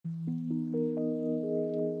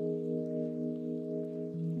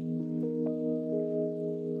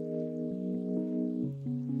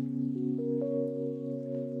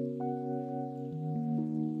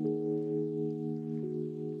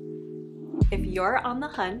if you're on the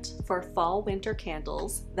hunt for fall/winter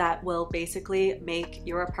candles that will basically make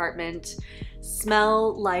your apartment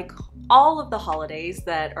smell like all of the holidays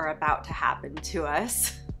that are about to happen to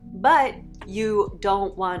us, but you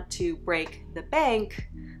don't want to break the bank,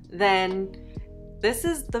 then this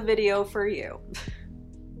is the video for you.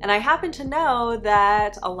 And I happen to know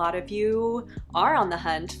that a lot of you are on the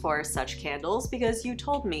hunt for such candles because you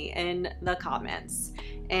told me in the comments.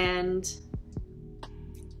 And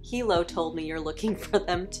Hilo told me you're looking for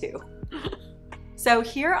them too. So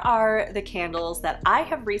here are the candles that I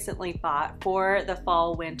have recently bought for the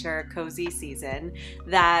fall/winter cozy season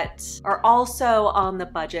that are also on the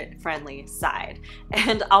budget-friendly side.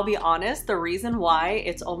 And I'll be honest, the reason why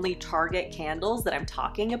it's only Target candles that I'm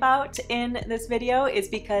talking about in this video is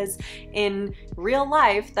because in real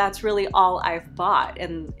life, that's really all I've bought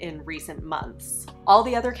in recent months. All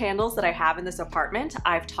the other candles that I have in this apartment,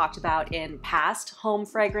 I've talked about in past home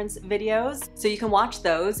fragrance videos. So you can watch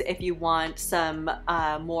those if you want some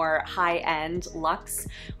more high-end luxe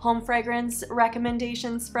home fragrance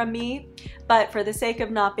recommendations from me. But for the sake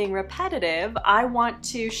of not being repetitive, I want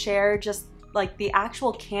to share just like the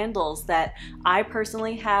actual candles that I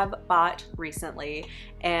personally have bought recently.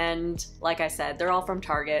 And like I said, they're all from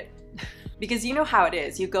Target. Because you know how it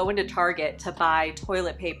is. You go into Target to buy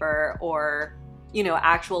toilet paper or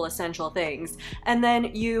actual essential things. And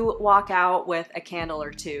then you walk out with a candle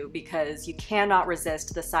or two because you cannot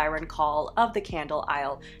resist the siren call of the candle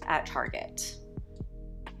aisle at Target.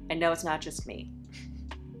 And no, it's not just me.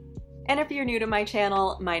 And if you're new to my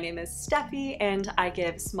channel, my name is Steffi and I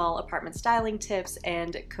give small apartment styling tips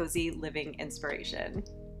and cozy living inspiration.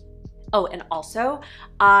 Oh, and also,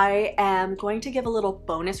 I am going to give a little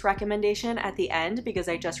bonus recommendation at the end because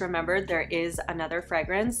I just remembered there is another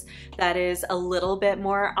fragrance that is a little bit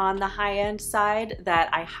more on the high-end side that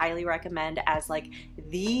I highly recommend as like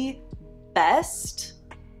the best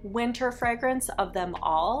winter fragrance of them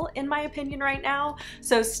all, in my opinion right now.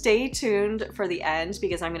 So stay tuned for the end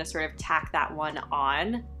because I'm going to sort of tack that one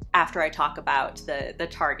on after I talk about the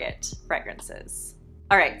Target fragrances.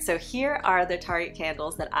 All right, so here are the Target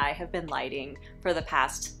candles that I have been lighting for the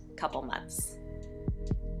past couple months.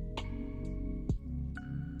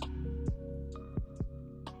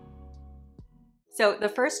 So the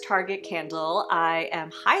first Target candle I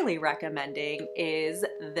am highly recommending is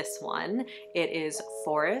this one. It is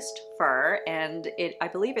Forest Fir, and I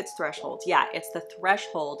believe it's Threshold. Yeah, it's the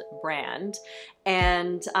Threshold brand.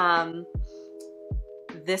 And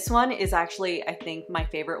this one is actually, I think, my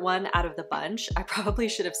favorite one out of the bunch. I probably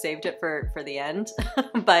should have saved it for the end,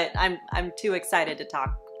 but I'm too excited to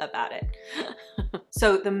talk about it.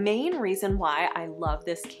 So the main reason why I love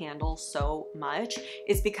this candle so much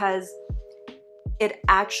is because it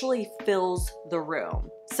actually fills the room.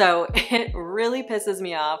 So it really pisses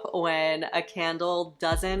me off when a candle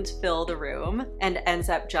doesn't fill the room and ends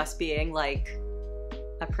up just being like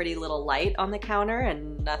a pretty little light on the counter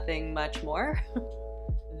and nothing much more.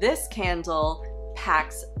 This candle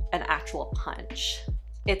packs an actual punch.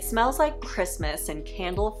 It smells like Christmas in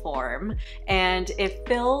candle form, and it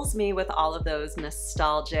fills me with all of those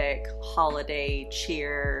nostalgic holiday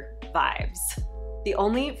cheer vibes. The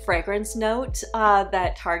only fragrance note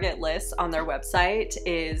that Target lists on their website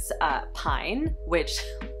is pine, which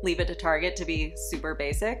leave it to Target to be super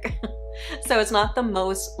basic. So it's not the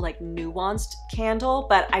most like nuanced candle,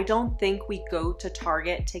 but I don't think we go to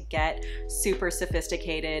Target to get super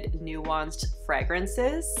sophisticated, nuanced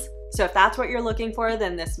fragrances. So if that's what you're looking for,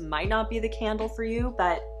 then this might not be the candle for you,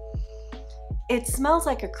 but it smells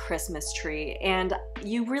like a Christmas tree and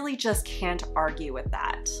you really just can't argue with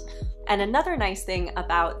that. And another nice thing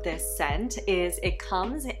about this scent is it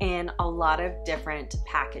comes in a lot of different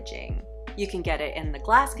packaging. You can get it in the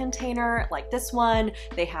glass container like this one.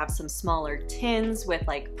 They have some smaller tins with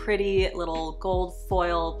like pretty little gold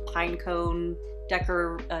foil pine cone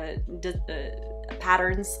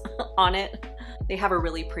patterns on it. They have a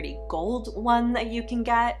really pretty gold one that you can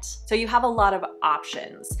get. So you have a lot of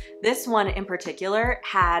options. This one in particular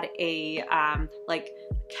had a like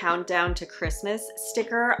countdown to Christmas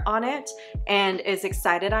sticker on it. And as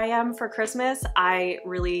excited I am for Christmas, I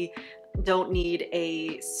really don't need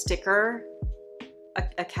a sticker,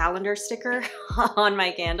 a calendar sticker on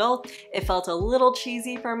my candle. It felt a little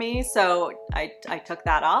cheesy for me, so I took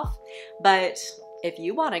that off. But if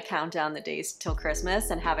you want to count down the days till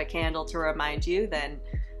Christmas and have a candle to remind you, then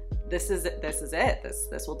this is it.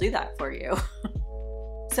 This will do that for you.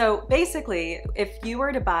 So basically, if you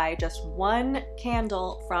were to buy just one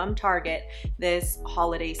candle from Target this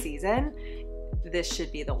holiday season, this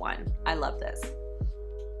should be the one. I love this.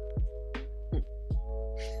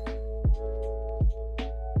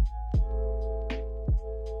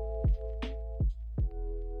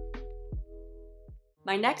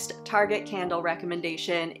 My next Target candle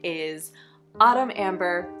recommendation is Autumn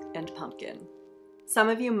Amber and Pumpkin. Some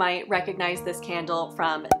of you might recognize this candle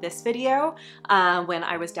from this video when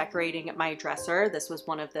I was decorating my dresser. This was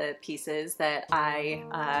one of the pieces that I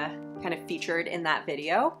kind of featured in that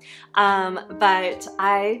video. But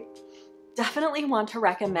I definitely want to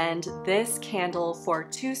recommend this candle for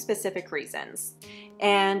two specific reasons.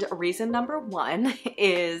 And reason number one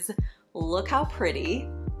is look how pretty.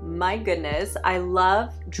 My goodness, I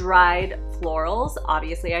love dried florals.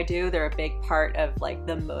 Obviously I do. They're a big part of like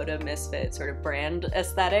the Moda Misfit sort of brand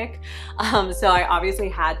aesthetic. So I obviously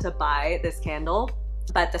had to buy this candle.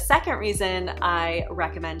 But the second reason I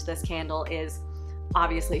recommend this candle is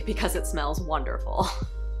obviously because it smells wonderful.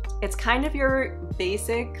 It's kind of your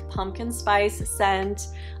basic pumpkin spice scent,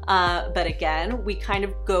 but again, we kind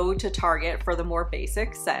of go to Target for the more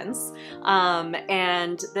basic scents.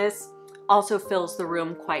 And this also fills the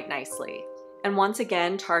room quite nicely. And once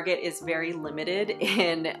again, Target is very limited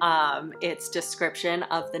in its description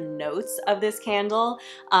of the notes of this candle.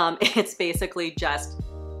 It's basically just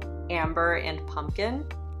amber and pumpkin.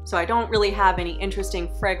 So I don't really have any interesting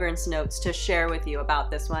fragrance notes to share with you about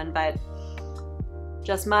this one, but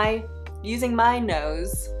just using my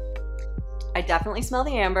nose, I definitely smell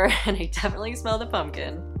the amber and I definitely smell the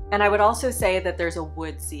pumpkin. And I would also say that there's a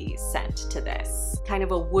woodsy scent to this, kind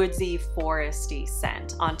of a woodsy, foresty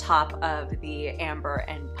scent on top of the amber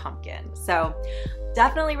and pumpkin. So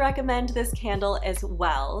definitely recommend this candle as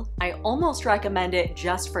well. I almost recommend it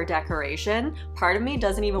just for decoration. Part of me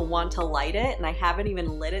doesn't even want to light it, and I haven't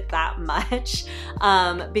even lit it that much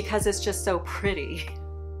because it's just so pretty.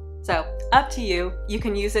 So up to you. You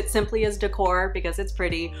can use it simply as decor because it's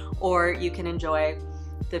pretty, or you can enjoy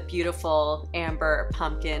the beautiful amber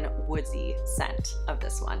pumpkin woodsy scent of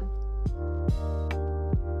this one.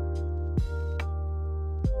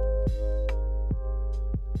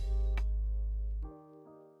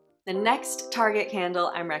 The next Target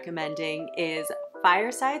candle I'm recommending is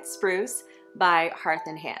Fireside Spruce by Hearth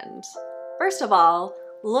and Hand. First of all,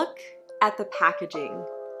 look at the packaging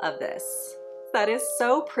of this. That is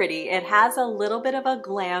so pretty. It has a little bit of a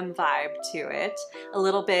glam vibe to it, a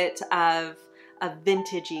little bit of a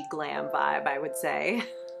vintagey glam vibe, I would say.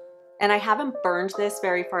 And I haven't burned this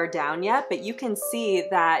very far down yet, but you can see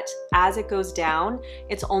that as it goes down,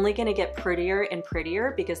 it's only gonna get prettier and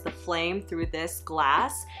prettier because the flame through this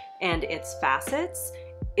glass and its facets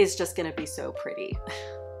is just gonna be so pretty.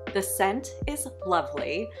 The scent is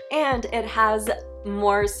lovely, and it has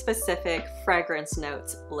more specific fragrance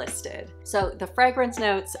notes listed. So the fragrance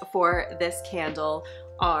notes for this candle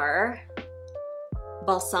are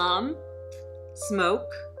balsam, smoke,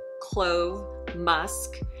 clove,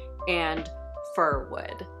 musk, and fir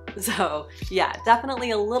wood. So yeah,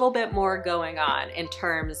 definitely a little bit more going on in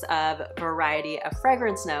terms of variety of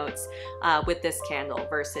fragrance notes with this candle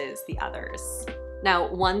versus the others. Now,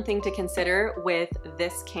 one thing to consider with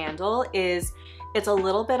this candle is it's a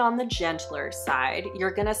little bit on the gentler side.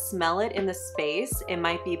 You're gonna smell it in the space. It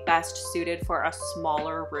might be best suited for a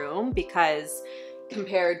smaller room because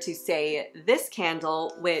compared to, say, this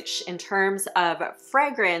candle, which in terms of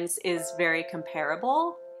fragrance is very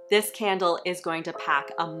comparable, this candle is going to pack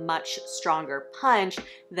a much stronger punch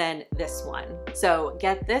than this one. So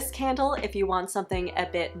get this candle if you want something a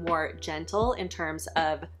bit more gentle in terms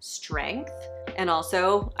of strength. And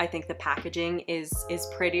also, I think the packaging is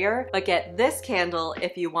prettier, but get this candle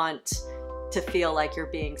if you want to feel like you're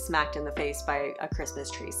being smacked in the face by a Christmas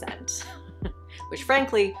tree scent, which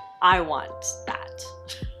frankly, I want that.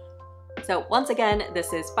 So once again,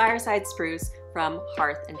 this is Fireside Spruce from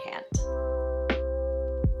Hearth and Hand.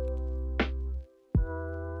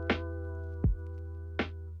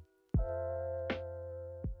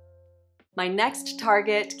 My next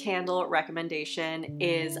Target candle recommendation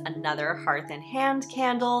is another Hearth and Hand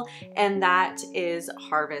candle, and that is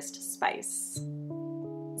Harvest Spice.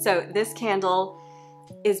 So this candle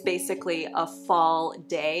is basically a fall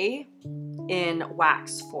day in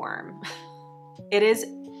wax form. It is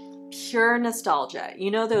pure nostalgia.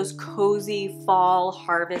 You know those cozy fall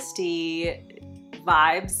harvesty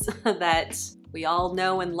vibes that we all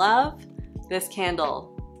know and love? This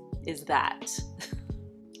candle is that.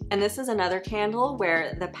 And this is another candle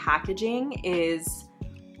where the packaging is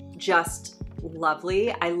just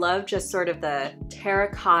lovely. I love just sort of the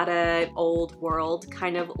terracotta, old world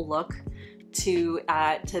kind of look to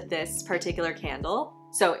this particular candle.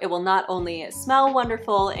 So it will not only smell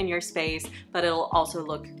wonderful in your space, but it'll also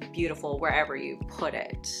look beautiful wherever you put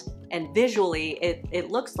it. And visually,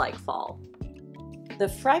 it looks like fall. The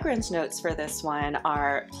fragrance notes for this one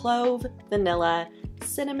are clove, vanilla,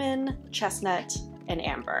 cinnamon, chestnut, and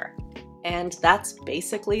amber. And that's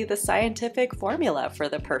basically the scientific formula for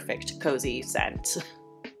the perfect cozy scent.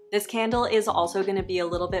 This candle is also going to be a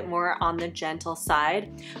little bit more on the gentle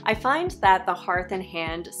side. I find that the Hearth and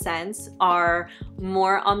Hand scents are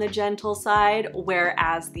more on the gentle side,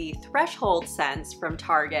 whereas the Threshold scents from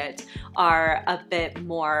Target are a bit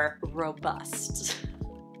more robust.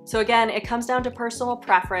 So again, it comes down to personal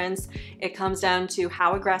preference. It comes down to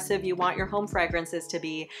how aggressive you want your home fragrances to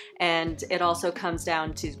be, and it also comes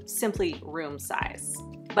down to simply room size.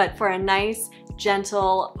 But for a nice,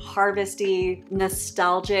 gentle, harvesty,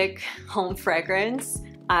 nostalgic home fragrance,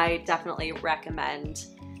 I definitely recommend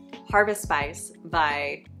Harvest Spice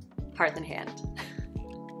by Hearth and Hand.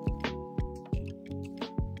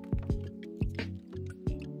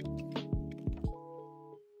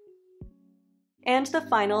 And the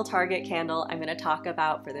final Target candle I'm going to talk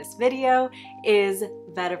about for this video is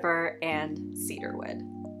Vetiver and Cedarwood.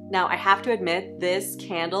 Now, I have to admit, this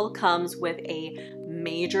candle comes with a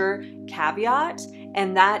major caveat,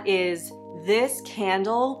 and that is this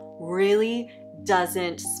candle really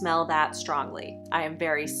doesn't smell that strongly. I am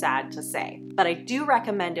very sad to say, but I do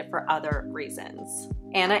recommend it for other reasons.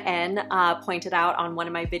 Anna N pointed out on one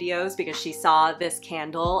of my videos, because she saw this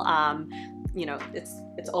candle, you know,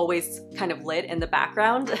 it's always kind of lit in the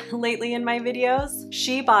background lately in my videos.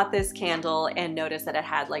 She bought this candle and noticed that it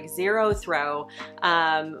had like 0 throw,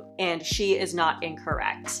 and she is not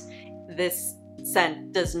incorrect. This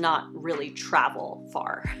scent does not really travel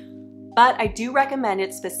far. But I do recommend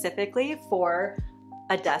it specifically for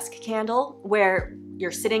a desk candle where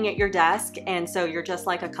you're sitting at your desk and so you're just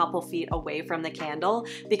like a couple feet away from the candle,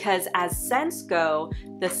 because as scents go,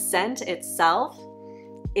 the scent itself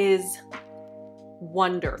is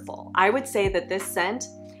wonderful. I would say that this scent,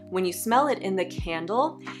 when you smell it in the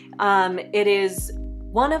candle, it is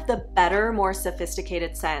one of the better, more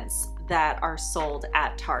sophisticated scents that are sold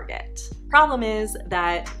at Target. Problem is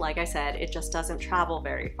that, like I said, it just doesn't travel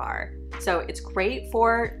very far. So it's great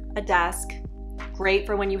for a desk, great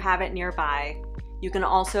for when you have it nearby. You can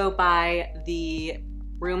also buy the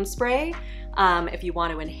room spray if you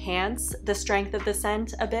want to enhance the strength of the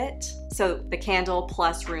scent a bit. So the candle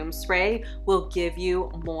plus room spray will give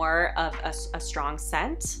you more of a strong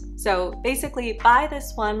scent. So basically buy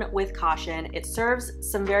this one with caution. It serves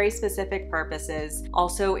some very specific purposes.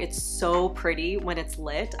 Also, it's so pretty when it's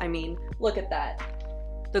lit. I mean, look at that.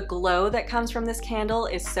 The glow that comes from this candle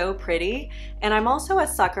is so pretty. And I'm also a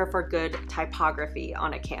sucker for good typography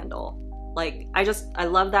on a candle. Like, I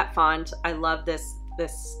love that font. I love this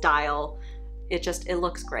style. It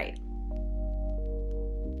looks great.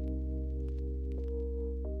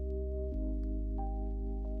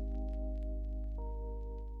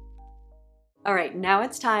 All right, now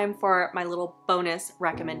it's time for my little bonus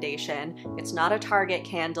recommendation. It's not a Target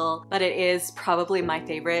candle, but it is probably my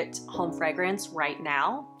favorite home fragrance right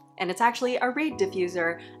now. And it's actually a reed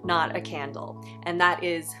diffuser, not a candle. And that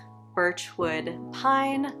is Birchwood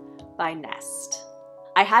Pine by Nest.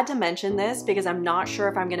 I had to mention this because I'm not sure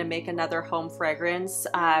if I'm gonna make another home fragrance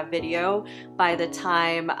video by the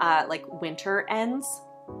time like winter ends.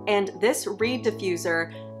 And this reed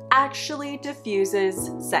diffuser actually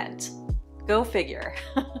diffuses scent. Go figure.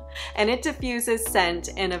 And it diffuses scent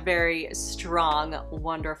in a very strong,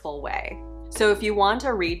 wonderful way. So if you want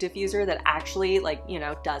a reed diffuser that actually, like, you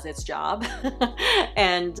know, does its job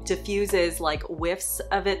and diffuses like whiffs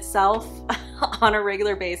of itself on a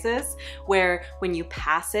regular basis, where when you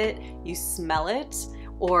pass it, you smell it,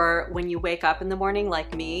 or when you wake up in the morning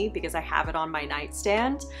like me, because I have it on my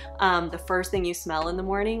nightstand, the first thing you smell in the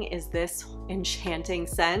morning is this enchanting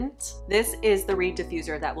scent. This is the reed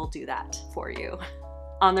diffuser that will do that for you.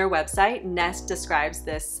 On their website, Nest describes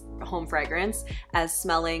this home fragrance as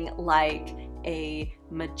smelling like a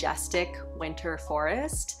majestic winter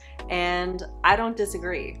forest, and I don't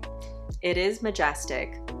disagree. It is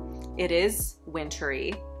majestic, it is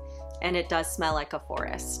wintry, and it does smell like a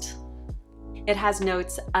forest. It has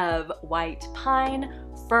notes of white pine,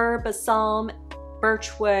 fir balsam,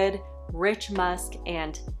 birchwood, rich musk,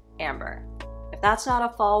 and amber. If that's not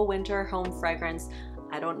a fall/winter home fragrance,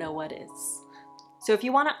 I don't know what is. So if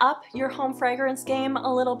you want to up your home fragrance game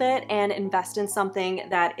a little bit and invest in something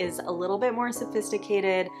that is a little bit more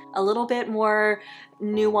sophisticated, a little bit more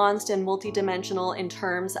nuanced and multidimensional in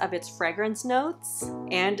terms of its fragrance notes,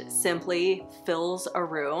 and simply fills a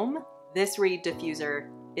room, this reed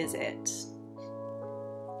diffuser is it.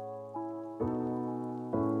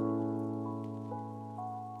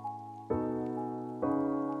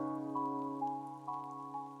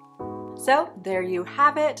 So there you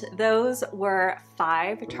have it. Those were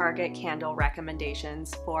 5 Target candle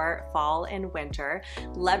recommendations for fall and winter.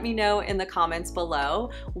 Let me know in the comments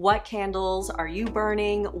below, what candles are you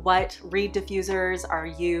burning? What reed diffusers are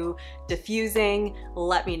you diffusing?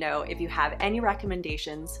 Let me know if you have any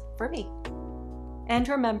recommendations for me. And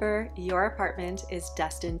remember, your apartment is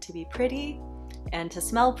destined to be pretty and to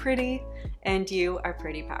smell pretty, and you are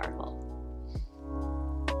pretty powerful.